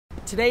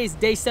Today is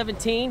day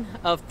 17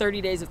 of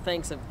 30 Days of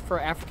Thanks for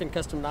African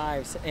Custom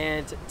Knives,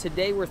 and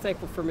today we're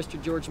thankful for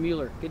Mr. George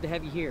Muller. Good to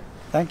have you here.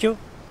 Thank you.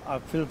 I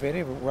feel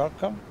very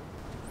welcome,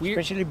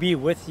 especially be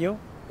with you.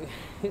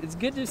 It's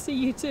good to see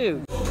you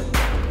too.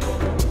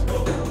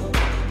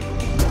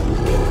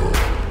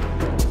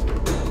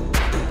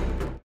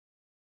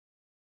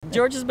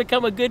 George has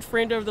become a good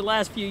friend over the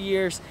last few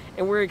years,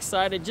 and we're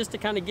excited just to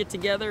kind of get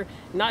together.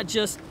 It's not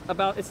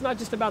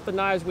just about the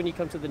knives when you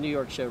come to the New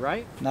York show,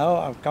 right? No,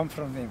 I've come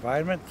from the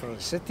environment, from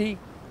the city.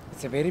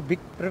 It's a very big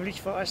privilege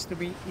for us to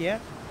be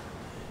here,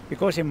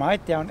 because in my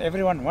town,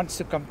 everyone wants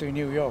to come to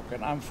New York,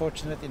 and I'm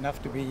fortunate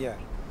enough to be here.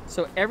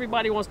 So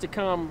everybody wants to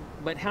come,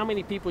 but how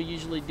many people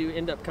usually do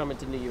end up coming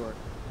to New York?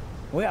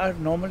 We are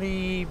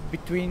normally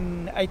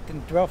between 8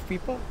 and 12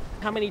 people.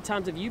 How many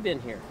times have you been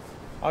here?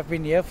 I've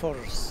been here for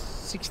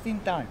 16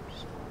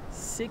 times.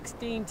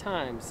 16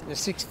 times. The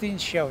 16th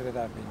show that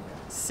I've been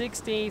here.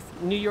 16th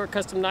New York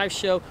Custom Knife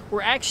Show.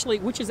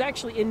 Which is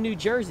actually in New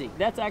Jersey.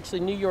 That's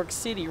actually New York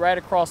City, right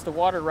across the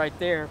water right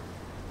there.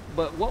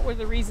 But what were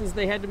the reasons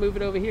they had to move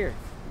it over here?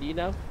 Do you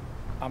know?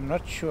 I'm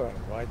not sure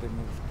why they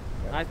moved.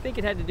 I think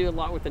it had to do a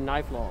lot with the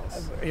knife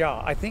laws.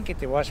 Yeah, I think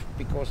it was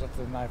because of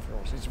the knife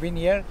laws. It's been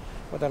here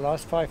for the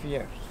last 5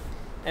 years.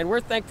 And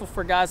we're thankful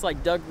for guys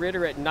like Doug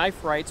Ritter at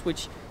Knife Rights,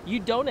 which you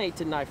donate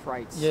to Knife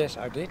Rights. Yes,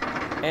 I did.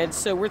 And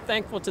so we're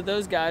thankful to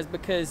those guys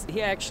because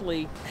he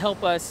actually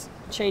helped us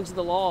change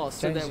the laws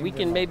so that we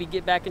can maybe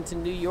get back into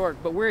New York.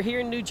 But we're here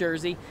in New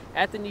Jersey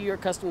at the New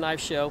York Custom Knife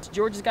Show.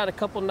 George has got a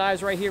couple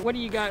knives right here. What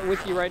do you got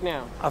with you right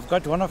now? I've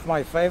got one of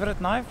my favorite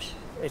knives.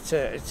 It's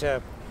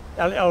a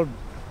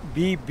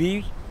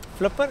LLBB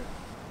flipper.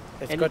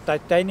 It's got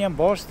titanium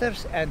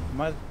bolsters and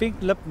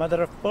pink lip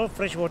mother of pearl,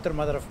 freshwater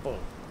mother of pearl.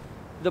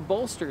 The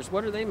bolsters,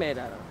 what are they made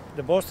out of?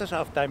 The bolsters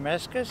are of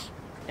Damascus.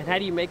 And how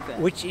do you make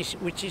that? Which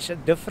is a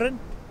different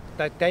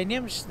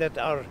titaniums that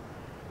are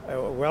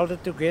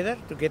welded together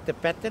to get the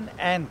pattern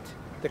and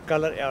the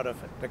color out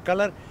of it. The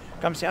color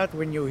comes out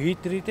when you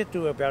heat treat it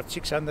to about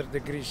 600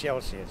 degrees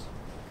Celsius.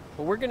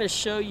 Well, we're going to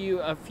show you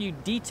a few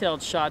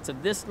detailed shots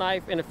of this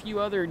knife and a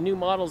few other new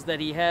models that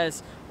he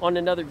has on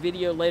another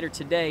video later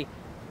today.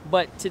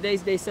 But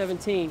today's day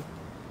 17,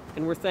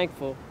 and we're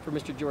thankful for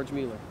Mr. George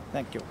Muller.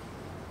 Thank you.